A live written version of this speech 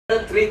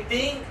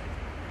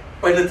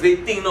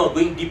penetrating, no,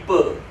 going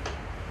deeper.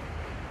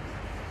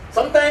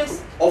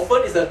 Sometimes,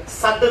 often it's a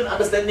sudden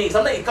understanding.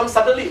 Sometimes it comes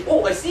suddenly.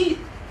 Oh, I see it.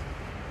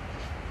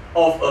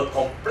 Of a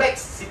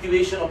complex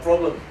situation or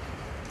problem.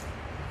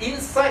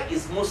 Insight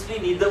is mostly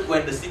needed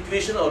when the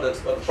situation or the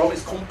problem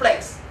is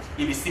complex.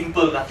 If it's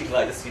simple, nothing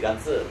like just see the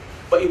answer.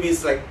 But if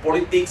it's like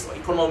politics or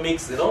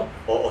economics,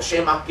 or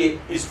share market,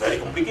 it is very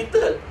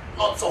complicated.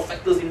 Lots of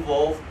factors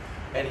involved,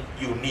 and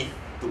you need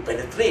to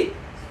penetrate.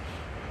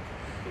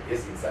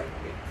 Here's insight.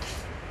 Okay.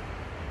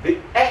 The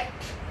act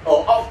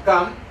or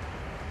outcome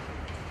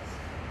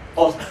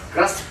of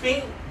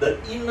grasping the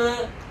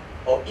inner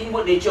or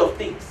inward nature of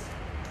things.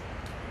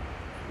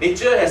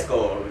 Nature has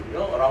got,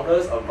 around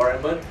us, our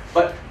environment,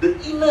 but the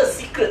inner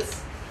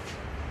secrets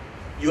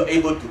you are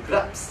able to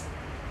grasp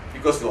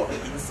because you are on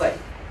the inside.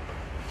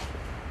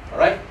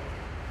 Alright?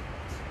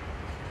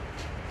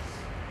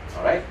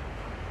 Alright?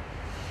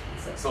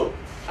 So,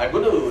 I'm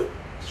going to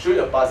show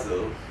you a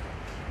puzzle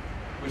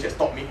which has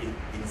taught me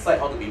insight,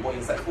 how to be more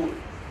insightful.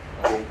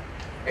 Okay?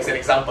 As an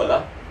example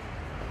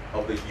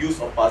of the use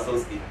of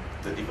puzzles in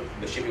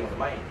the shaping of the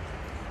mind.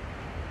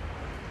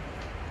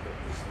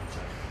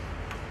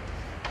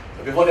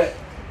 But before that,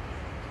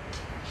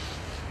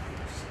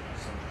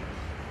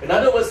 in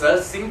other words,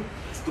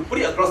 to put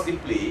it across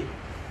simply,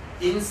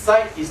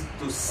 insight is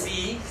to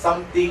see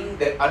something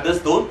that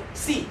others don't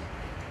see.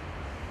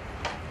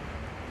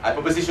 I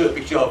purposely show a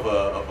picture of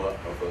a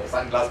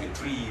sunglass with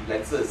 3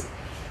 lenses,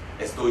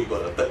 as though you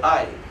got a third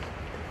eye.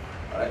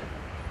 Alright?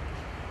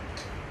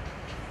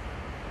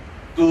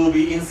 To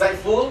be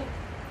insightful,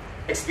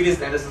 experience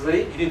is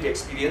necessary. You need to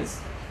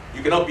experience.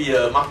 You cannot be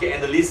a market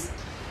analyst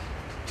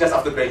just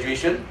after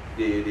graduation.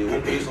 They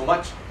won't pay you so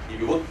much. If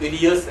you work 20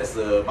 years as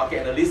a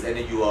market analyst and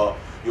then your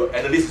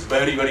analyst is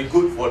very, very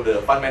good for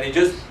the fund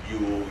managers,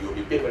 you'll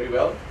be paid very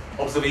well.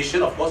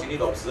 Observation, of course, you need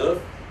to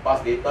observe.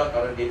 Past data,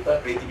 current data,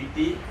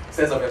 creativity,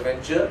 sense of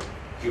adventure,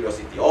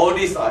 curiosity. All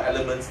these are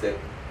elements that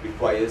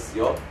requires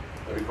you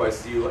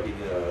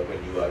when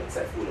you are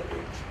insightful.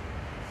 Okay.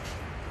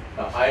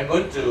 Now I'm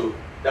going to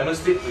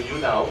demonstrate to you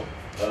now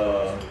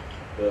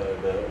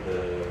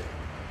the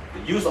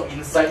use of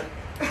insight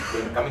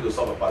when coming to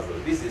solve a puzzle.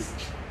 This is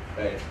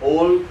an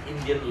old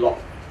Indian lock.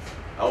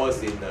 I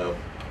was in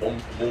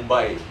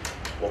Mumbai,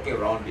 walking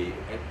around near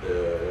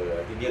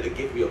the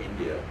gateway of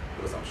India.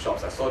 There were some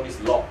shops. I saw this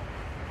lock,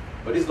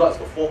 but this lock has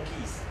got 4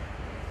 keys.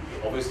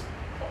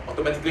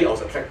 Automatically, I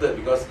was attracted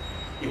because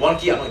if 1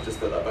 key, I'm not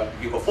interested. But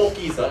if you've got 4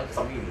 keys,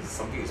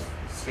 something is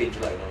strange,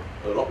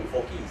 a lock with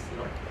 4 keys.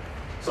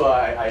 So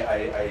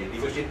I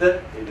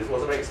negotiated. This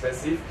wasn't very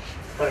expensive.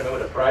 Can't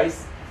remember the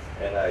price,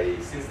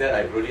 and since then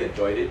I've really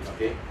enjoyed it.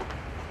 Okay.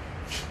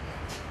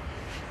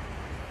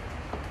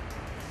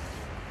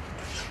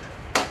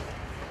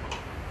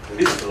 So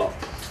this is the lock.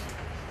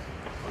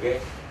 Okay.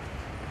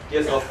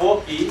 Here's our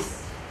 4 keys.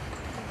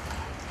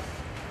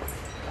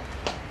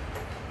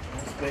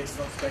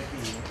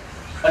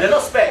 They're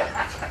not spare.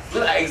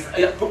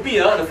 Could be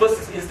the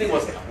first instinct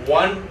was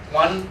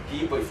one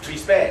key with 3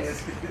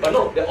 spares. But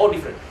no, they're all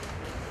different.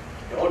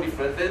 They're all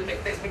different. That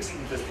makes it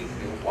interesting.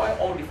 Why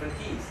all different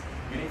keys?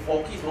 You need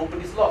 4 keys to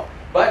open this lock.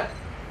 But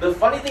the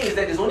funny thing is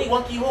that there's only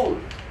 1 keyhole.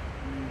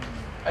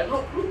 And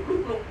look,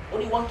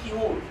 only 1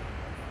 keyhole.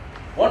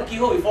 1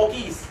 keyhole with 4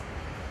 keys.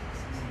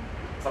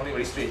 Something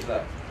very strange,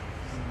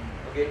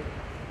 okay?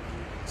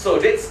 So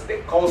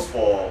that calls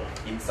for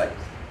insight.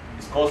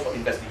 It calls for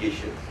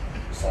investigation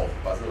to solve the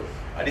puzzle.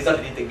 And this one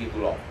didn't take me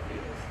too long.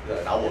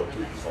 Okay? An hour or 2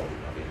 to solve it.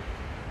 Okay?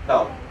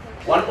 Now,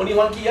 only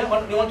 1 key,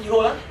 only 1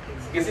 keyhole.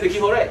 You can see the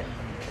keyhole, right?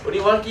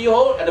 Only 1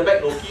 keyhole, at the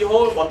back no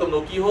keyhole, bottom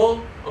no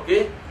keyhole.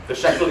 Okay? The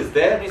shackle is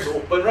there, needs to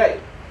open, right?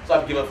 So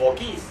I've given 4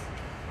 keys.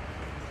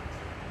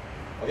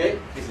 Okay?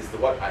 This is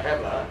what I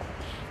have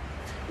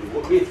to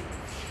work with.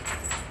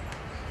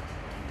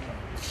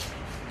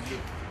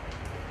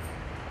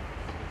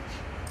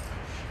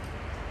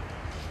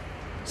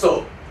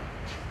 So,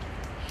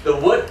 the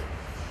word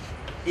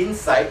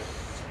insight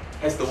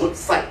has the word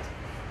sight.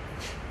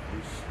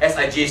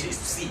 S-I-G-H is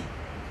to see.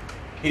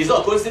 It is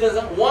not a coincidence.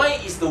 Why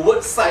is the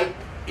word sight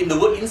in the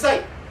word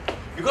insight?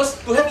 Because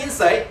to have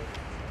insight,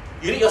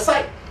 you need your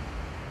sight.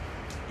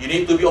 You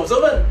need to be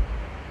observant.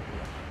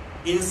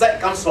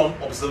 Insight comes from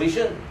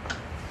observation,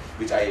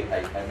 which I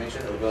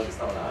mentioned earlier just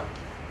now.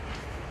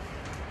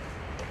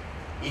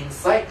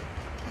 Insight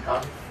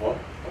comes from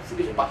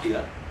observation, partly.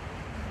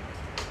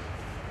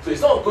 So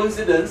it's not a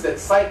coincidence that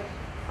sight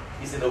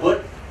is in the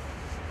word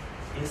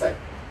insight.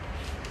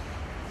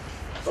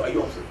 So are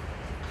you observing?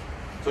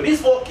 So these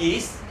 4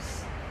 keys,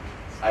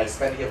 I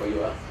spend here for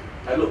you.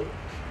 Now look.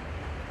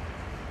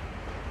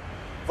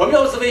 From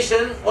your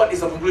observation, what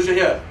is the conclusion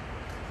here?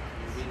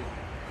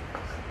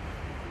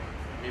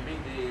 Maybe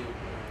the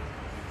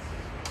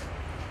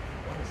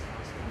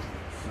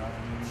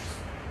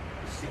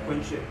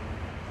sequential.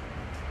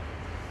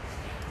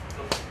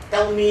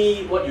 Tell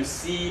me what you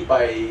see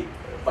by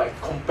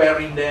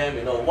comparing them.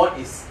 What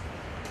is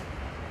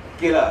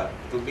okay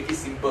to make it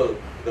simple,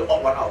 the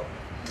odd one out.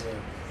 Yeah,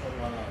 odd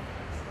one out.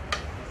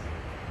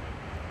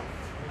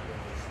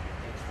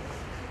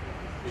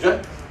 Which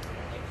one?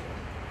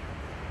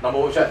 Number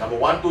which one? Number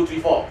 1, 2, 3,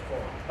 4.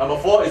 Number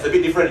 4 is a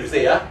bit different, you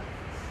say, yeah?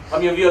 How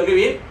many of you agree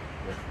with it?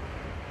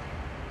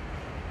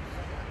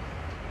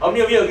 How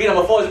many of you agree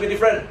number 4 is a bit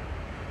different?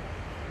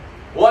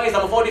 Why is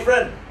number 4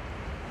 different?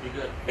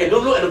 Bigger. Hey,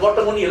 don't look at the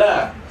bottom only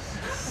lah.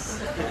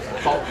 The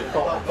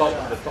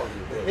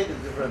head is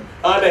different.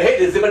 The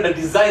head is different, the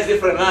design is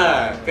different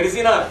lah. Can you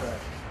see now?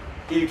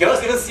 You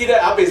cannot even see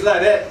that up is lah,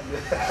 that.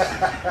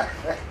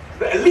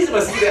 At least you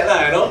must see that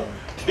lah, you know.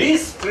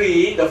 These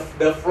three,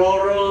 the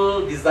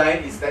floral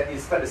design is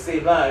quite the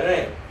same lah,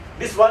 right?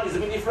 This one is a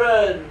bit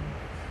different.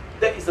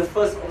 That is the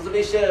first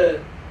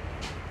observation.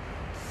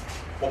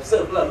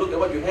 Observe lah, look at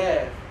what you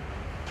have.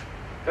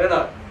 Correct or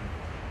not?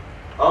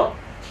 Huh?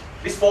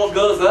 These 4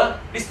 girls,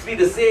 these 3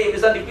 the same,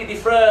 this one a bit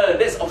different.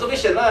 That's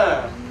observation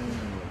lah.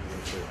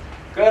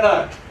 Correct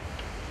or not?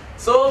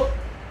 So,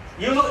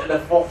 you look at the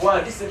 4th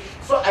one.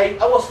 So I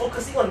was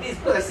focusing on this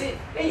because I said,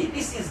 hey,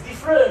 this is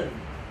different.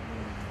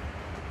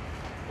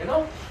 You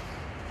know?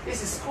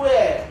 This is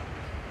square.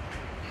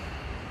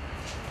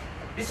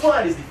 This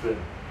one is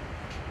different.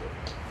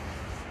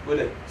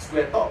 With a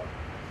square top.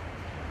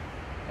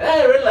 And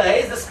I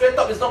realized the square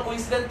top is not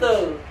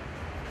coincidental.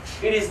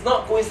 It is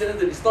not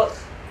coincidental. It's not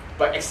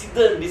by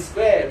accident this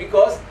square,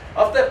 because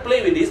after I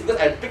play with this, because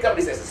I pick up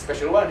this as a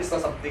special one, this is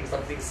not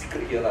something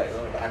secret here, like, you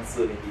know, the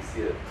answer is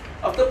here.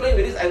 After playing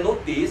with this, I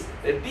noticed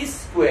that this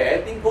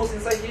square thing goes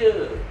inside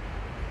here.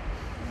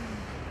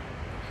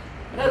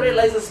 And I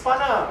realized the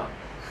spanner.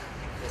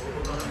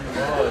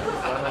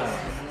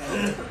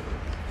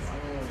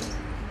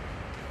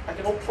 I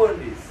can open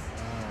this.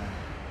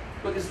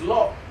 Because it's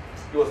locked.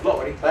 It was locked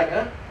very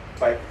tight,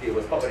 it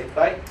was locked very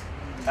tight.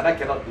 And I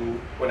cannot do,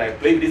 when I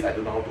play with this, I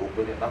don't know how to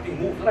open it.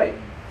 Nothing moves, right?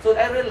 So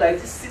I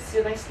realized this sits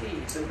here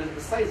nicely. So the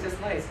size is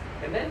just nice.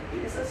 And then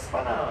it is a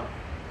spanner.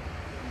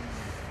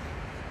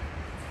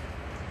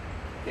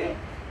 Okay.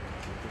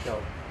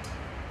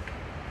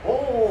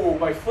 Oh,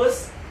 my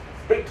first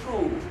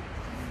breakthrough.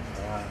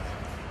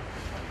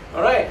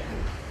 Alright.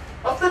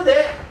 After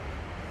that,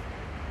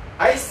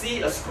 I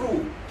see a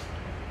screw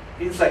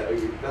inside.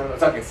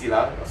 So I can see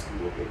a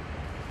screw, okay.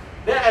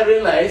 Then I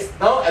realized,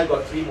 now I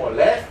got 3 more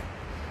left.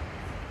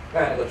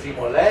 I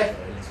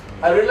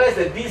realized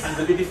that this is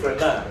a bit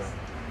different lah.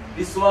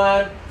 This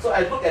one, so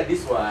I look at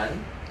this one,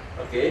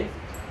 okay,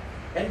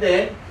 and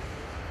then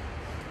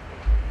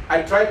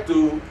I tried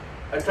to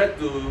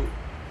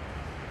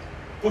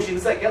push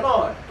inside,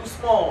 cannot, too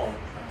small.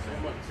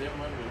 Same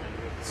one.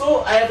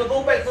 So I have to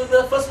go back to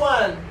the first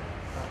one,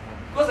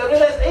 because I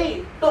realized,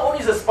 hey, not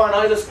only is a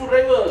spanner, it's a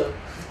screwdriver.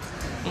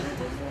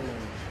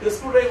 It's a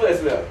screwdriver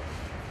as well.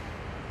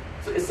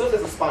 So it serves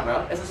as a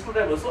spanner, as a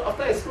screwdriver. So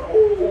after I screw,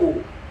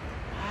 oh,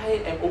 I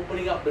am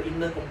opening up the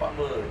inner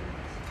compartment.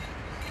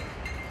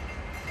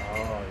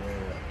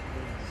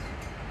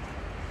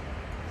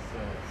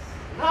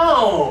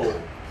 Now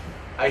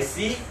I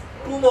see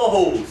 2 more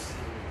holes.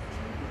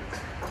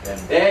 And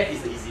that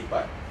is the easy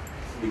part,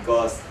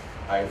 because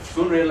I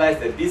soon realized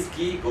that this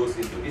key goes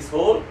into this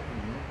hole.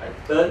 I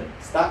turn,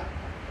 start.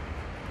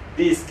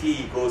 This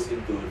key goes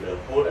into the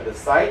hole at the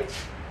side.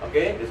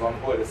 Okay, there's one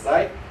hole at the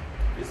side.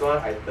 This one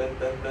I turn.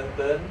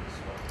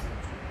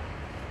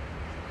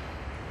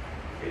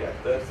 Okay, I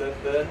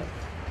turn.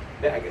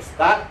 Then I can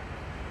start,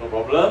 no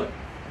problem.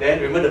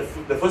 Then remember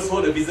the first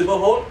hole, the visible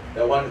hole,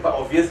 the one quite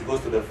obvious, goes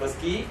to the first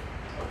key.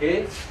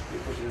 Okay, you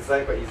push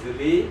inside quite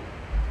easily.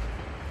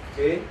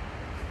 Okay,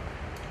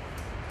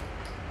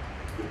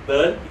 you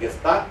turn, you can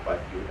start, but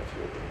you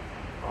actually open it.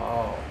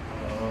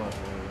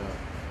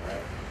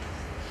 Right.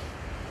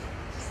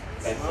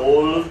 An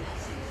old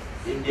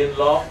Indian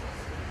lock,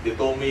 they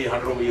told me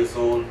 100 years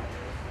old,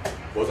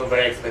 wasn't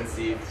very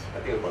expensive. I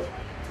think it was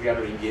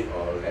 300 ringgit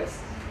or less.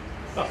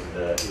 And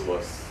it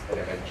was an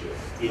adventure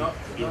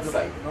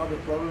inside. Now the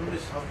problem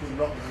is how to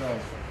lock now.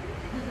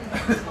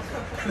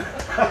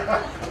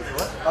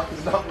 How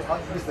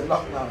to use the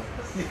lock now?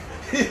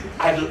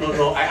 I don't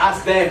know. I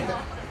asked them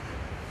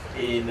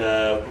in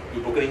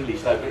broken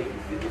English. Like,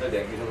 you know,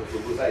 their so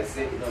good. I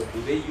said,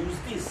 do they use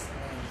this?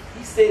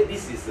 He said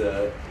this is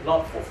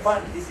not for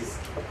fun. This is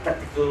a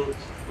practical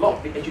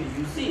lock. They actually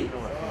use it.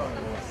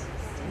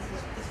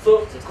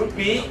 So could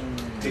be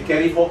they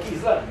carry 4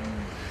 keys lah.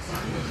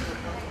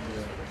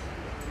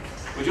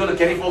 Would you want to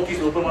carry 4 keys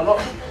to open one lock?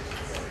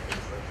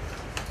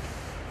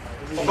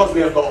 Of course,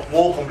 we have got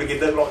more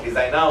complicated lock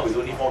design now with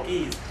only 4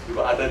 keys. We've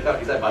got other kind of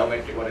design,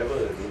 biometric,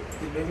 whatever.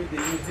 Maybe they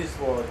use this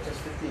for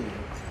chastity.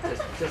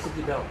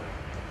 Chastity belt.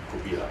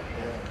 Could be lah.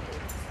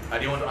 I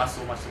didn't want to ask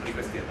so many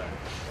questions.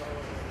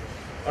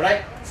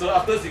 Alright, so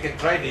afterwards you can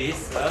try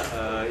this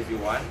if you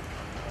want.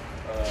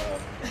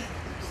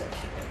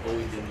 Old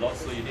Indian lock,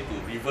 so you need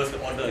to reverse the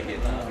order again.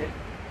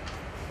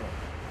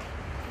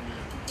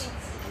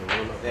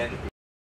 Then